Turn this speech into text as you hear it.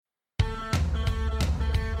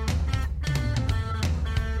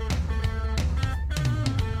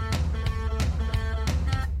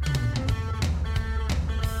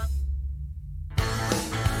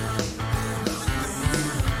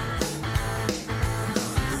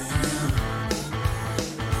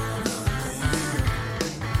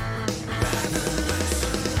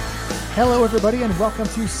Hello, everybody, and welcome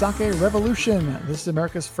to Sake Revolution. This is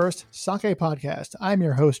America's first sake podcast. I'm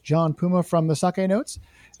your host, John Puma from the Sake Notes,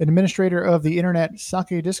 administrator of the Internet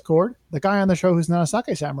Sake Discord, the guy on the show who's not a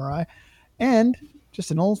sake samurai, and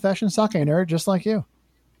just an old-fashioned sake nerd just like you.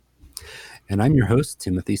 And I'm your host,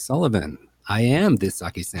 Timothy Sullivan. I am the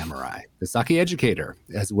Sake Samurai, the sake educator,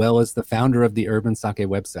 as well as the founder of the Urban Sake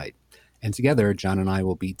website. And together, John and I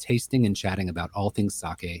will be tasting and chatting about all things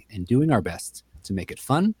sake and doing our best to make it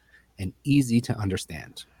fun and easy to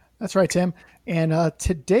understand. That's right, Tim. And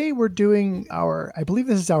today we're doing I believe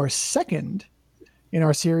this is our second in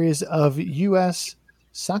our series of U.S.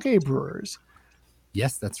 sake brewers.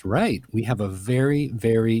 Yes, that's right. We have a very,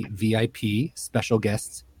 very VIP special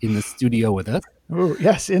guest in the studio with us. Oh,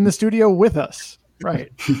 yes, in the studio with us.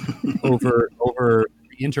 Right. over the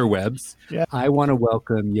interwebs. Yeah. I want to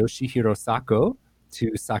welcome Yoshihiro Sako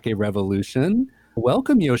to Sake Revolution.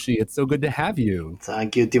 Welcome, Yoshi. It's so good to have you.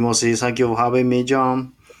 Thank you, Timothy. Thank you for having me,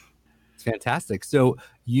 John. Fantastic. So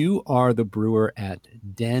you are the brewer at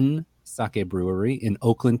Den Sake Brewery in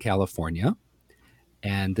Oakland, California.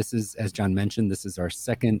 And this is, as John mentioned, this is our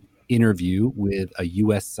second interview with a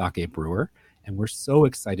U.S. sake brewer. And we're so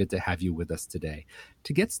excited to have you with us today.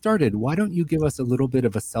 To get started, why don't you give us a little bit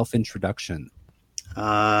of a self-introduction?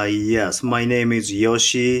 Yes, my name is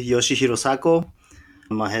Yoshihiro Sako.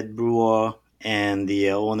 I'm a head brewer and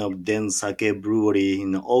the owner of Den Sake Brewery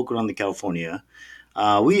in Oakland, California.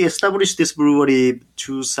 We established this brewery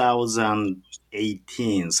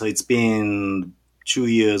 2018, so it's been 2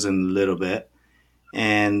 years and a little bit.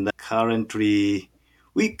 And currently,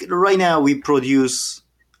 right now we produce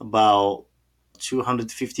about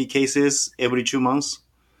 250 cases every 2 months,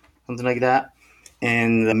 something like that.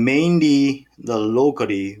 And mainly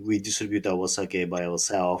locally, we distribute our sake by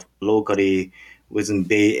ourselves locally within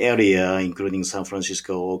Bay Area, including San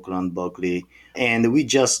Francisco, Oakland, Berkeley. And we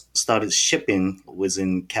just started shipping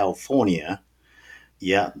within California.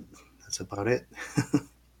 Yeah, that's about it.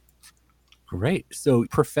 Great. So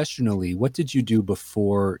professionally, what did you do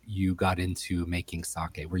before you got into making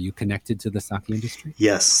sake? Were you connected to the sake industry?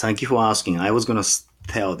 Yes, thank you for asking. I was going to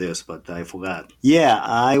tell this, but I forgot. Yeah,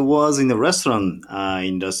 I was in the restaurant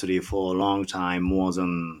industry for a long time, more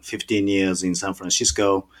than 15 years in San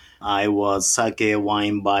Francisco. I was sake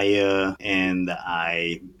wine buyer, and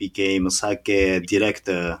I became a sake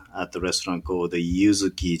director at the restaurant called the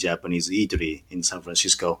Yuzuki Japanese Eatery in San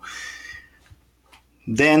Francisco.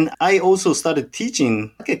 Then I also started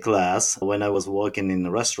teaching sake class when I was working in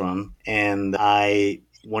the restaurant, and I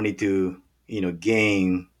wanted to,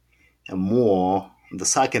 gain more the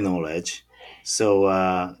sake knowledge. So,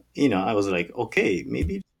 I was like, okay,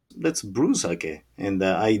 maybe let's brew sake. And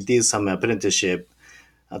I did some apprenticeship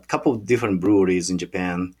at a couple of different breweries in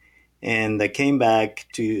Japan. And I came back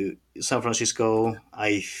to San Francisco.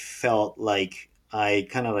 I felt like I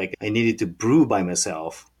needed to brew by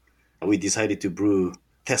myself. We decided to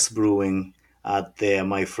test brewing at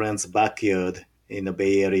my friend's backyard in the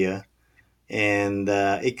Bay Area. And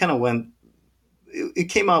it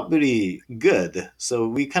came out really good. So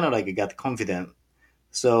we got confident.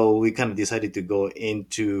 So we kind of decided to go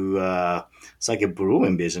into sake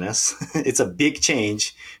brewing business. It's a big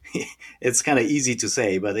change. It's kind of easy to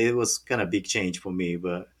say, but it was kind of big change for me,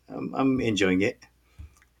 but I'm enjoying it.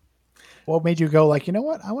 What made you go like, you know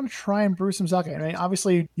what? I want to try and brew some sake. I mean,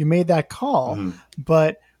 obviously you made that call,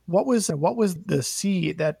 but what was the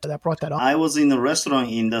seed that brought that on? I was in the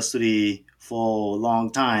restaurant industry for a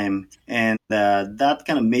long time, and that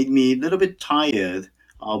kind of made me a little bit tired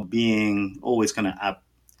of being always kind of up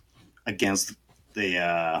against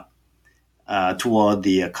the toward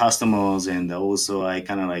the customers, and also I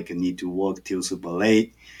kind of need to work till super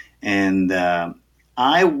late. And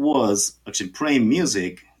I was actually playing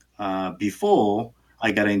music before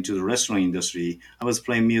I got into the restaurant industry. I was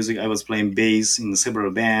playing music. I was playing bass in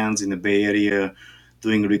several bands in the Bay Area,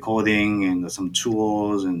 doing recording and some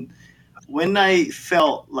tours. And when I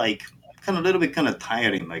felt like a little bit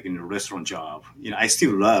tiring, like in a restaurant job, I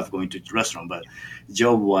still love going to the restaurant, but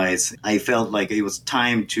job-wise, I felt like it was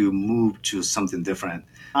time to move to something different.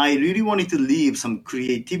 I really wanted to leave some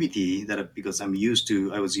creativity because I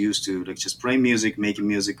was used to just playing music, making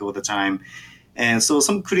music all the time. And so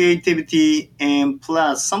some creativity, and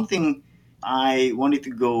plus something I wanted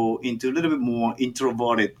to go into a little bit more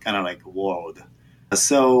introverted world.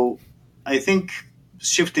 So I think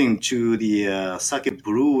shifting to the sake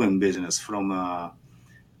brewing business from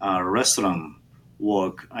restaurant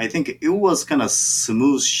work, I think it was kind of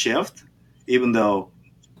smooth shift, even though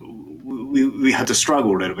we had to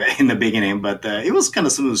struggle a little bit in the beginning, but it was kind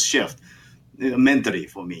of smooth shift mentally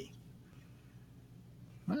for me.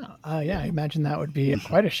 Wow. Yeah, I imagine that would be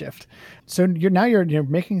quite a shift. So you're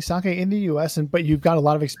making sake in the U.S. But you've got a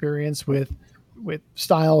lot of experience with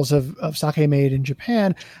styles of sake made in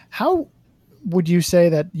Japan. How would you say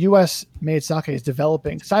that U.S. made sake is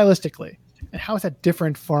developing stylistically, and how is that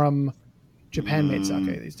different from Japan made sake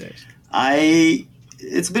these days?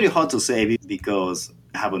 It's very hard to say because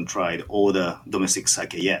I haven't tried all the domestic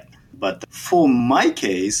sake yet. But for my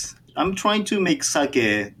case, I'm trying to make sake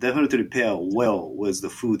definitely pair well with the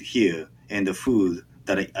food here and the food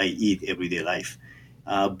that I eat everyday life.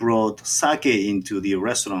 Brought sake into the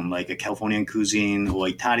restaurant, like a Californian cuisine or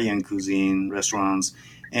Italian cuisine restaurants,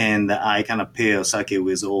 and I kind of pair sake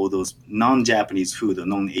with all those non-Japanese food or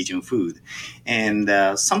non-Asian food. And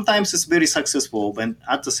sometimes it's very successful, but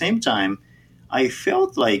at the same time, I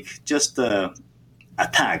felt like just the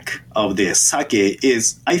attack of the sake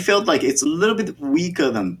I felt like it's a little bit weaker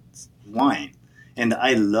than wine. And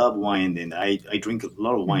I love wine, and I drink a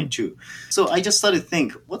lot of wine too. So I just started to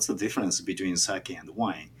think, what's the difference between sake and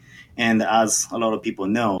wine? And as a lot of people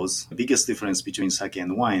knows, the biggest difference between sake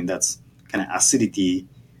and wine, that's kind of acidity.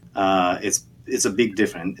 It's a big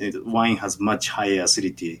difference. Wine has much higher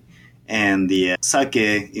acidity, and the sake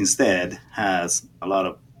instead has a lot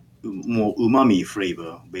of more umami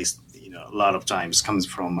flavor based, a lot of times comes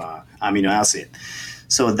from amino acid.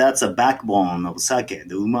 So that's a backbone of sake,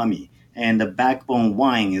 the umami. And the backbone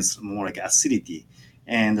wine is more like acidity.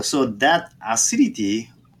 And so that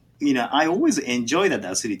acidity, I always enjoy that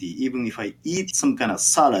acidity, even if I eat some kind of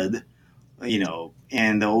salad,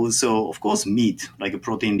 and also, of course, meat, like a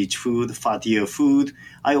protein-rich food, fattier food.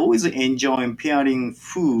 I always enjoy pairing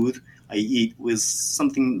food I eat with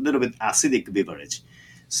something a little bit acidic beverage.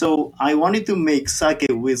 So I wanted to make sake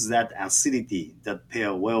with that acidity that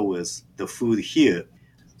pair well with the food here.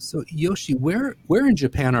 So Yoshi, where in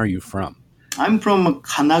Japan are you from? I'm from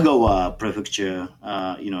Kanagawa Prefecture,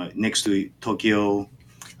 next to Tokyo,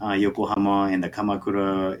 Yokohama, and the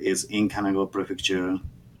Kamakura is in Kanagawa Prefecture.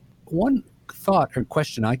 One thought or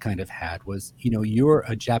question I kind of had was, you're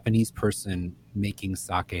a Japanese person making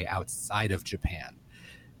sake outside of Japan.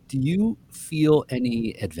 Do you feel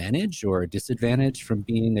any advantage or disadvantage from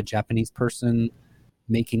being a Japanese person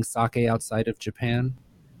making sake outside of Japan?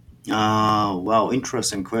 Wow,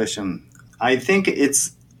 interesting question. I think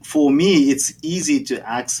for me, it's easy to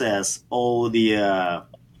access all the,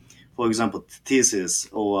 for example, thesis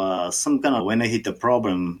or some kind of, when I hit a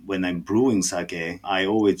problem when I'm brewing sake, I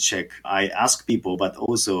always check, I ask people, but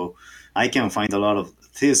also I can find a lot of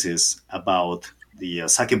thesis about the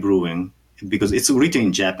sake brewing because it's written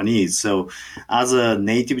in Japanese. So as a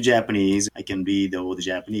native Japanese, I can read all the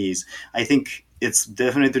Japanese. I think it's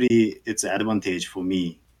definitely, it's an advantage for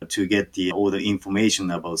me to get all the information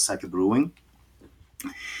about sake brewing.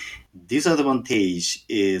 Disadvantage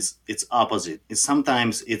is it's opposite.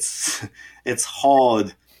 Sometimes it's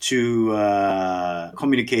hard to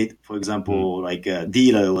communicate, for example, like a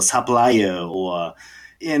dealer or supplier,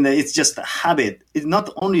 and it's just a habit. It's not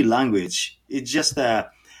only language, it's just a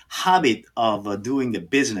habit of doing the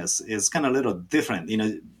business is kind of a little different.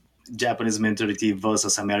 Japanese mentality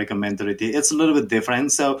versus American mentality, it's a little bit different.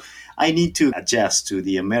 So I need to adjust to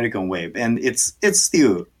the American way, and it's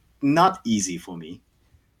still not easy for me.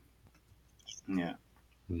 Yeah.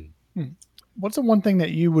 What's the one thing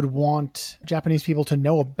that you would want Japanese people to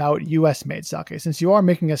know about U.S. made sake? Since you are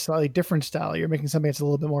making a slightly different style, you're making something that's a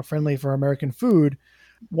little bit more friendly for American food.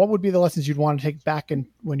 What would be the lessons you'd want to take back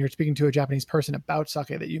when you're speaking to a Japanese person about sake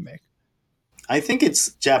that you make? I think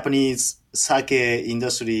it's Japanese sake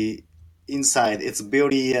industry inside. It's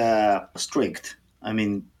very strict. I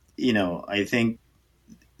mean, I think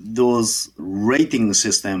those rating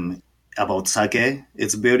system about sake,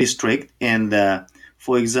 it's very strict. And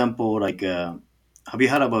for example, like, have you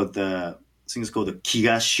heard about the things called the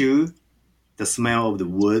kigashu, the smell of the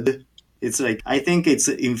wood? It's like, I think it's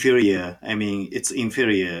inferior. I mean, it's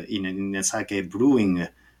inferior in the sake brewing,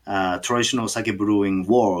 traditional sake brewing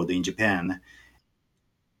world in Japan.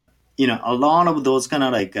 A lot of those kind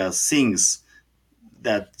of like things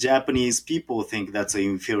that Japanese people think that's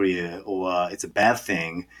inferior or it's a bad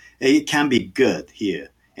thing, it can be good here.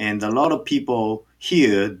 And a lot of people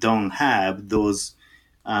here don't have those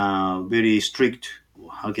very strict,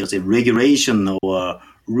 how can I say, regulation or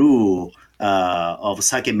rule of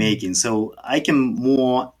sake making. So I can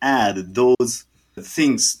more add those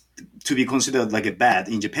things to be considered like a bad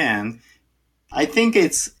in Japan. I think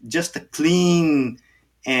it's just a clean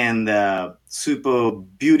and super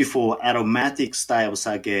beautiful aromatic style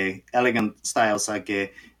sake, elegant style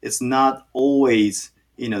sake. It's not always,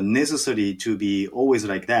 necessary to be always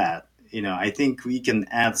like that. I think we can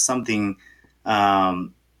add something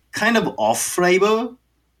kind of off flavor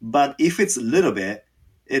But if it's a little bit,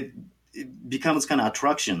 it becomes kind of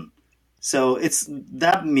attraction. So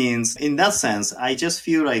that means in that sense, I just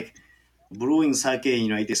feel like brewing sake in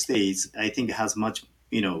United States, I think has much,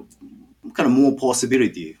 kind of more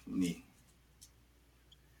possibility for me.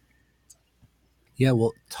 Yeah,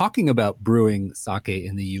 well, talking about brewing sake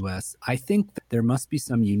in the US, I think that there must be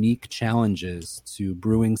some unique challenges to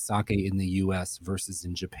brewing sake in the US versus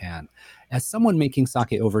in Japan. As someone making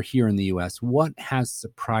sake over here in the US, what has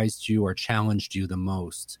surprised you or challenged you the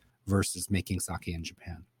most versus making sake in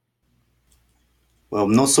Japan? Well,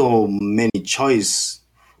 not so many choice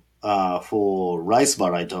for rice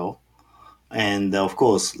varietal, and of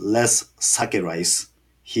course, less sake rice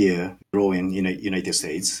here growing in the United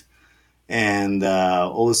States. And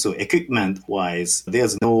also equipment-wise,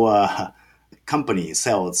 there's no company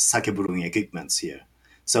sells sake brewing equipments here.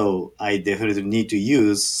 So I definitely need to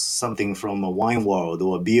use something from a wine world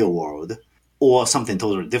or a beer world or something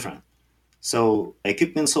totally different. So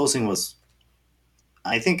equipment sourcing was,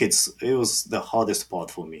 I think it was the hardest part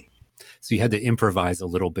for me. So you had to improvise a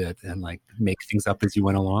little bit and like make things up as you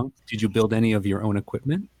went along. Did you build any of your own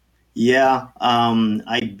equipment? Yeah,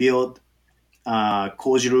 I built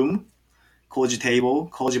koji room, koji table,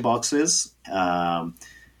 koji boxes,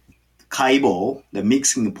 kaibo, the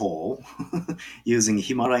mixing pole, using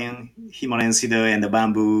Himalayan cedar and the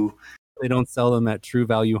bamboo. They don't sell them at True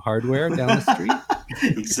Value Hardware down the street?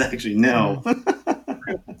 Exactly, no.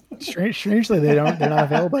 Strangely, they're not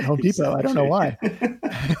available at Home Depot. I don't know why.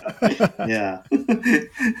 Yeah.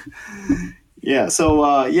 Yeah. So,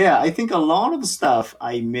 I think a lot of stuff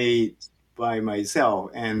I made by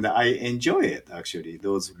myself, and I enjoy it, actually,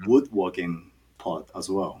 those woodworking part as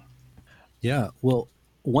well. Yeah. Well,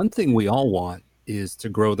 one thing we all want is to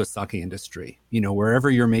grow the sake industry. Wherever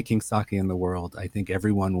you're making sake in the world, I think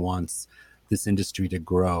everyone wants this industry to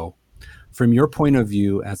grow. From your point of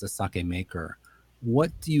view as a sake maker,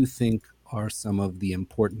 what do you think are some of the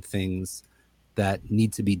important things that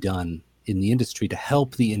need to be done in the industry to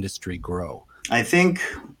help the industry grow? I think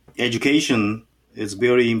education is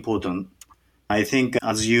very important. I think,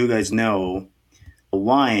 as you guys know,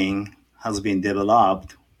 wine has been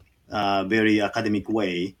developed very academic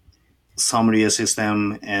way, sommelier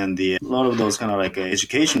system, and a lot of those kind of like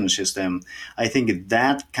education system. I think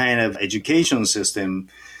that kind of education system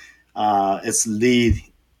it's lead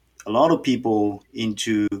a lot of people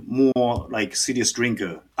into more like serious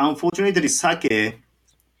drinker. Unfortunately, sake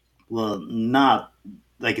will not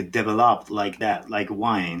like developed like that, like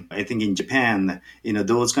wine. I think in Japan,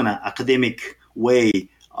 those kind of academic way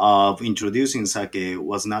of introducing sake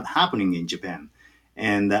was not happening in Japan.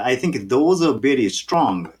 And I think those are very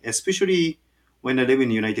strong, especially when I live in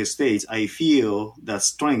the United States. I feel the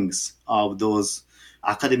strengths of those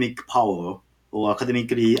academic power or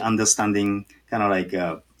academically understanding kind of like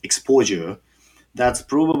exposure. That's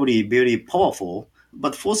probably very powerful.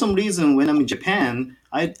 But for some reason, when I'm in Japan,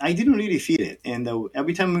 I didn't really feel it. And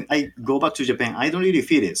every time I go back to Japan, I don't really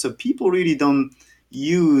feel it. So people really don't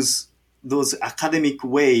use those academic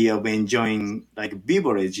way of enjoying like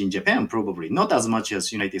beverage in Japan, probably not as much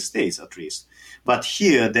as United States, at least. But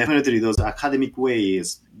here, definitely those academic way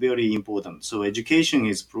is very important. So education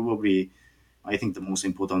is probably, I think, the most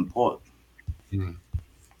important part. Mm.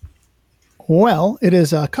 Well, it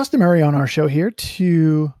is customary on our show here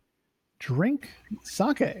to drink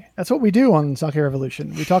sake. That's what we do on Sake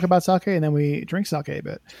Revolution. We talk about sake and then we drink sake a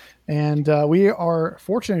bit. And we are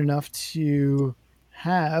fortunate enough to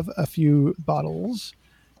have a few bottles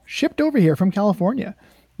shipped over here from California.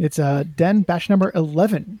 It's Den batch number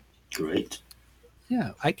 11. Great.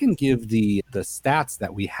 Yeah, I can give the stats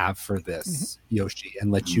that we have for this, Yoshi,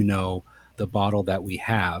 and let you know the bottle that we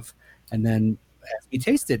have. And then as we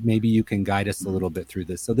taste it, maybe you can guide us a little bit through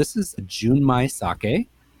this. So this is a Junmai sake,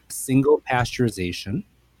 single pasteurization.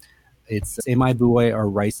 Its seimai-bue or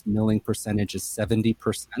rice milling percentage is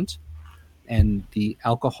 70%. And the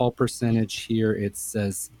alcohol percentage here, it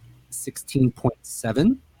says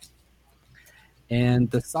 16.7.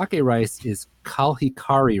 And the sake rice is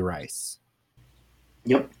Kalhikari rice.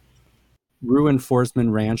 Yep. Ruin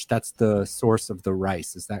Forsman Ranch, that's the source of the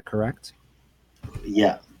rice. Is that correct?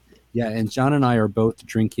 Yeah. Yeah, and John and I are both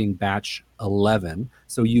drinking batch 11.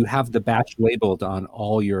 So you have the batch labeled on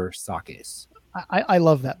all your sakes. I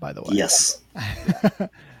love that, by the way. Yes.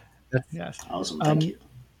 Yes. Awesome. Thank you.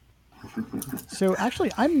 So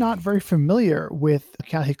actually, I'm not very familiar with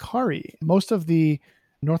Kalhikari. Most of the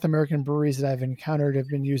North American breweries that I've encountered have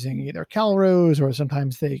been using either Calrose or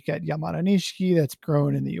sometimes they get Yamada Nishiki that's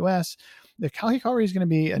grown in the U.S. The Kalhikari is going to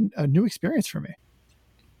be a new experience for me.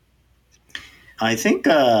 I think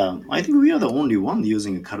we are the only one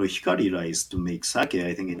using karuhikari rice to make sake.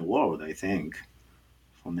 I think in the world. I think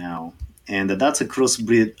for now, and that's a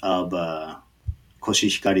crossbreed of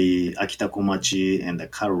Koshihikari, Akita Komachi, and the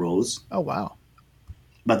Karu Rose. Oh, wow.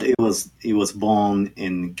 But it was born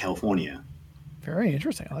in California. Very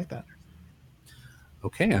interesting. I like that.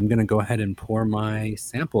 Okay, I'm going to go ahead and pour my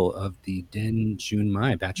sample of the Den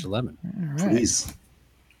Junmai Batch 11. All right. Please.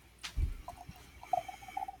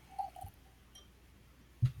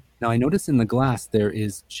 Now, I notice in the glass there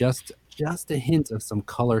is just a hint of some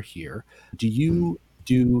color here. Do you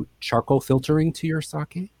do charcoal filtering to your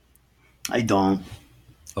sake? I don't.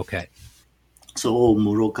 Okay. So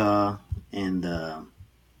Muroka and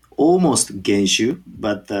almost Genshu,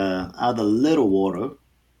 but add a little water.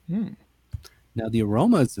 Now, the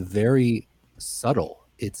aroma is very subtle.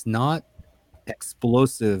 It's not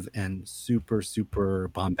explosive and super, super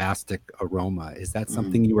bombastic aroma. Is that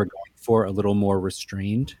something you were going for, a little more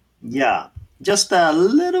restrained? Yeah, just a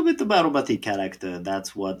little bit of aromatic character.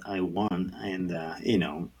 That's what I want. And,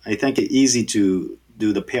 I think it's easy to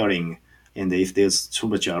do the pairing. And if there's too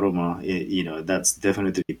much aroma, that's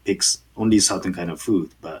definitely picks only certain kind of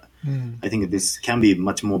food. But I think this can be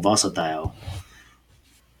much more versatile.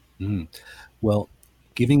 Well,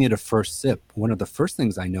 giving it a first sip, one of the first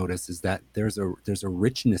things I notice is that there's a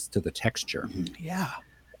richness to the texture. Yeah.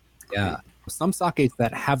 Yeah. Some sakes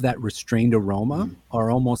that have that restrained aroma are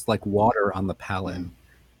almost like water on the palate,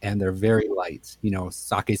 and they're very light.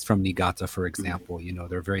 Sakes from Niigata, for example,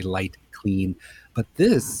 they're very light, clean. But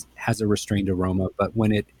this has a restrained aroma, but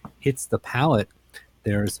when it hits the palate,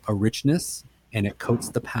 there's a richness, and it coats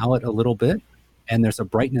the palate a little bit, and there's a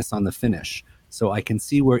brightness on the finish. So I can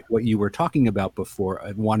see what you were talking about before,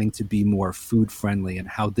 wanting to be more food friendly, and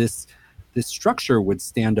how this structure would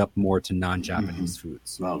stand up more to non-Japanese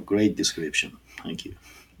foods. Wow, great description. Thank you.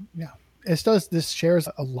 Yeah. This shares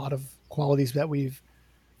a lot of qualities that we've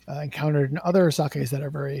encountered in other sakes that are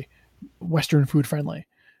very Western food friendly,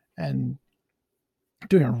 and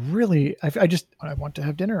doing a really, I want to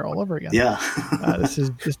have dinner all over again. Yeah.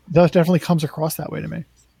 This definitely comes across that way to me.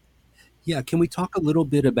 Yeah. Can we talk a little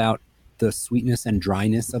bit about the sweetness and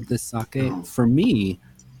dryness of this sake? For me,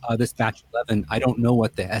 this batch 11, I don't know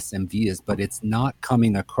what the SMV is, but it's not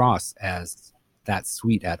coming across as that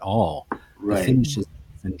sweet at all. Right. The finish is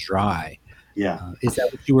nice and dry. Yeah. Is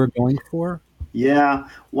that what you were going for? Yeah.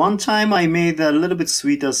 One time I made a little bit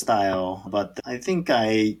sweeter style, but I think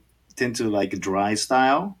I tend to like dry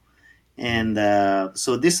style. And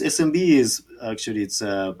so this SMB is actually, it's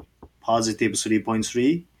a positive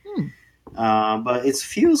 3.3. But it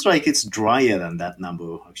feels like it's drier than that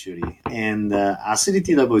number, actually. And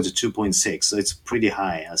acidity level is 2.6, so it's pretty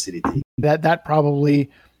high acidity. That probably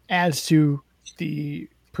adds to the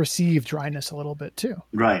perceived dryness a little bit, too.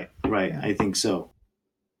 Right. Yeah. I think so.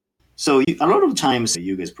 So a lot of times,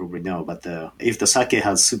 you guys probably know, but if the sake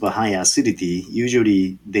has super high acidity,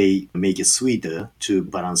 usually they make it sweeter to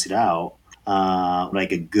balance it out.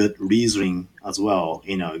 Like a good Riesling as well.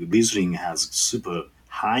 Riesling has super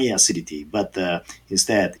high acidity, but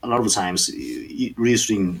instead, a lot of times,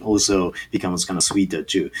 Riesling also becomes kind of sweeter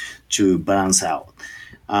to balance out.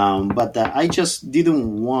 But I just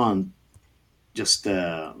didn't want just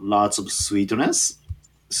lots of sweetness.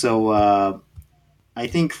 So I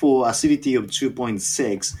think for acidity of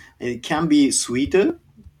 2.6, it can be sweeter,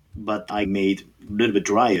 but I made a little bit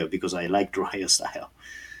drier because I like drier style.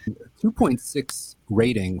 2.6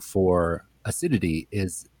 rating for acidity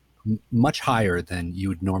is much higher than you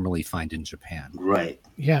would normally find in Japan. Right.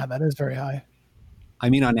 Yeah, that is very high. I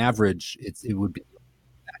mean, on average, it would be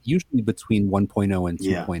usually between 1.0 and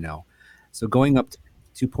 2.0. Yeah. So going up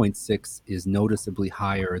to 2.6 is noticeably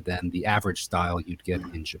higher than the average style you'd get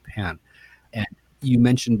in Japan. And you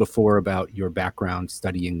mentioned before about your background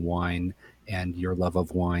studying wine and your love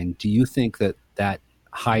of wine. Do you think that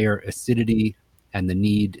higher acidity and the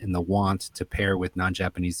need and the want to pair with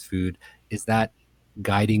non-Japanese food, is that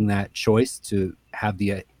guiding that choice to have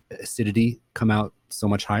the acidity come out so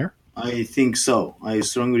much higher? I think so. I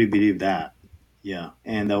strongly believe that. Yeah.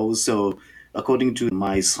 And also, according to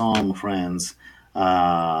my Som friends,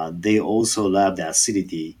 they also love the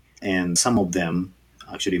acidity. And some of them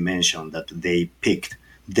actually mentioned that they picked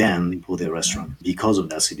Den for their restaurant because of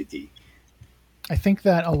the acidity. I think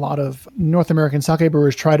that a lot of North American sake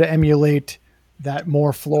brewers try to emulate that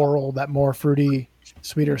more floral, that more fruity,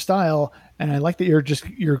 sweeter style. And I like that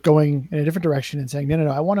you're going in a different direction and saying, no,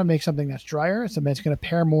 I want to make something that's drier. Something that's going to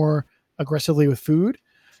pair more aggressively with food.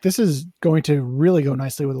 This is going to really go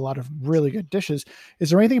nicely with a lot of really good dishes. Is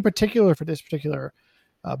there anything in particular for this particular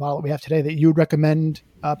bottle that we have today that you would recommend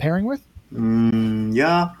pairing with?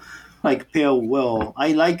 Yeah. like pair well.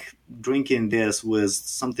 I like drinking this with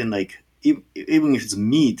something like even if it's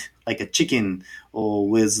meat, like a chicken, or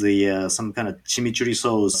with the some kind of chimichurri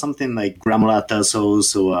sauce, something like gramolata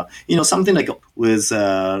sauce, or something like with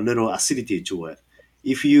a little acidity to it.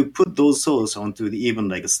 If you put those sauce onto even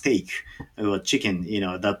like a steak or chicken,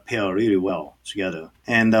 that pair really well together.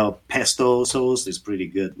 And pesto sauce is pretty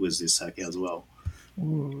good with this sake as well.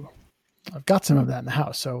 Ooh, I've got some of that in the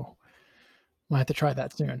house, so might have to try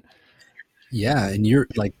that soon. Yeah, and you're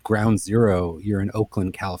like ground zero. You're in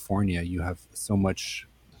Oakland, California. You have so much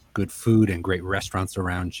good food and great restaurants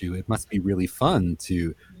around you. It must be really fun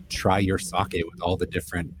to try your sake with all the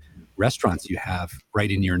different restaurants you have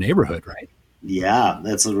right in your neighborhood, right? Yeah,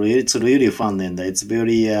 it's really fun, and it's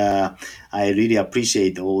very. I really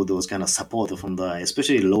appreciate all those kind of support from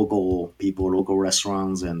especially local people, local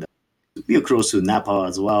restaurants, and we are close to Napa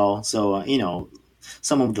as well. So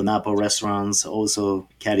some of the Napa restaurants also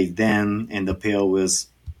carry Den and the pair with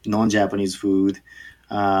non-Japanese food.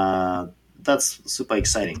 That's super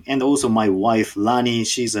exciting. And also my wife Lani,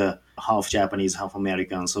 she's a half Japanese, half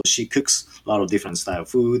American, so she cooks a lot of different style of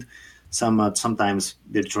food. Sometimes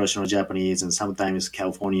the traditional Japanese and sometimes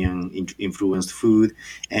Californian influenced food,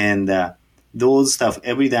 and those stuff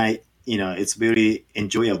every day. It's very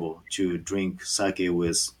enjoyable to drink sake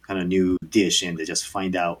with kind of new dish and just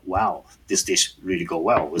find out, wow, this dish really go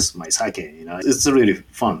well with my sake. It's really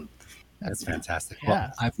fun. That's fantastic. Yeah.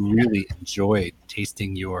 Well, I've really enjoyed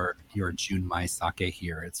tasting your Junmai sake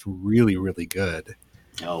here. It's really, really good.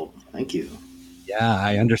 Oh, thank you. Yeah,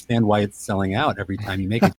 I understand why it's selling out every time you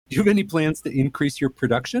make it. Do you have any plans to increase your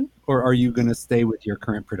production, or are you going to stay with your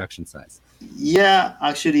current production size? Yeah,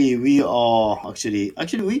 actually, we are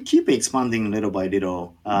we keep expanding little by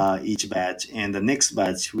little each batch, and the next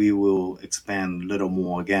batch we will expand a little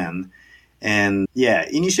more again. And yeah,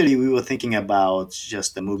 initially we were thinking about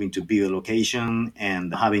just moving to bigger location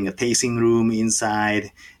and having a tasting room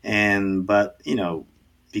inside, but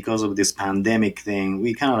because of this pandemic thing,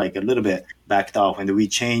 we kind of like a little bit backed off and we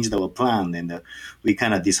changed our plan, and we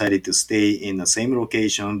kind of decided to stay in the same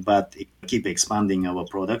location, but keep expanding our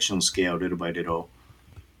production scale little by little.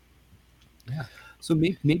 Yeah. So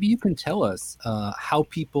maybe you can tell us how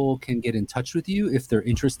people can get in touch with you if they're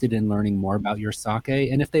interested in learning more about your sake,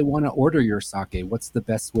 and if they want to order your sake, what's the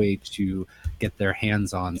best way to get their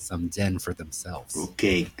hands on some Den for themselves?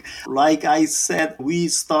 Okay. Like I said, we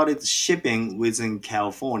started shipping within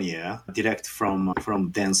California direct from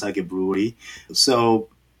Den Sake Brewery. So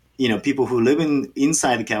people who live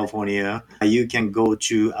inside California, you can go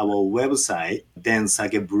to our website,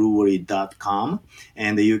 densakebrewery.com,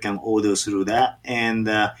 and you can order through that. And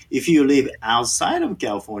if you live outside of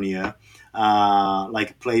California,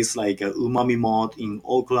 like a place like Umami Mart in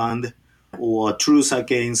Oakland or True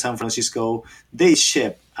Sake in San Francisco, they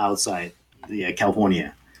ship outside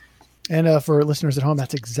California. And for listeners at home,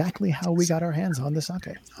 that's exactly how we got our hands on the sake.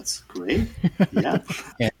 That's great. Yeah.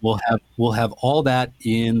 And we'll have all that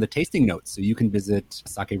in the tasting notes. So you can visit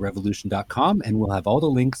sakerevolution.com, and we'll have all the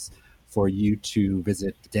links for you to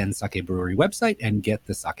visit Den Sake Brewery website and get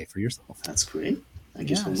the sake for yourself. That's great. Thank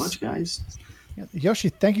you so much, guys. Yeah. Yoshi,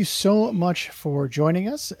 thank you so much for joining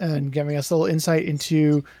us and giving us a little insight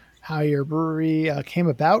into how your brewery came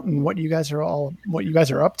about and what you guys are up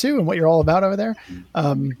to and what you're all about over there.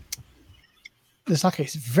 The sake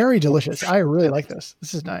is very delicious. I really like this.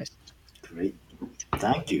 This is nice. Great.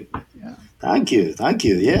 Thank you. Yeah. Thank you.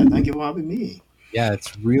 Yeah. Thank you for having me. Yeah,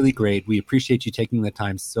 it's really great. We appreciate you taking the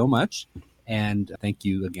time so much. And thank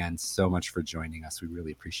you again so much for joining us. We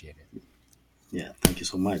really appreciate it. Yeah. Thank you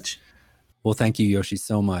so much. Well, thank you, Yoshi,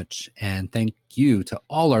 so much. And thank you to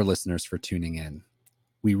all our listeners for tuning in.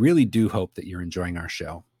 We really do hope that you're enjoying our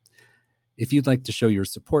show. If you'd like to show your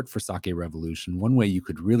support for Sake Revolution, one way you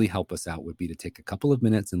could really help us out would be to take a couple of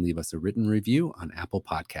minutes and leave us a written review on Apple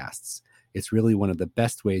Podcasts. It's really one of the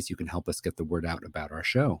best ways you can help us get the word out about our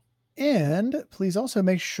show. And please also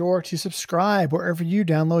make sure to subscribe wherever you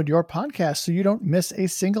download your podcast so you don't miss a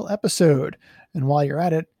single episode. And while you're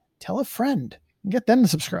at it, tell a friend and get them to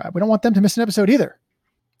subscribe. We don't want them to miss an episode either.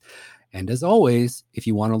 And as always, if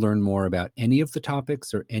you want to learn more about any of the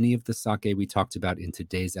topics or any of the sake we talked about in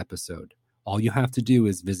today's episode, all you have to do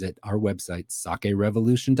is visit our website,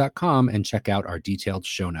 sakerevolution.com, and check out our detailed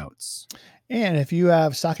show notes. And if you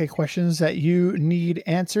have sake questions that you need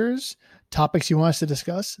answers, topics you want us to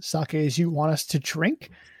discuss, sakes you want us to drink,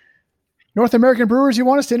 North American brewers you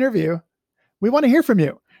want us to interview, we want to hear from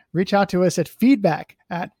you. Reach out to us at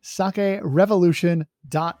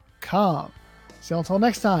feedback@sakerevolution.com. So until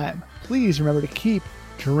next time, please remember to keep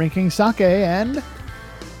drinking sake and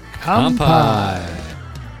kanpai.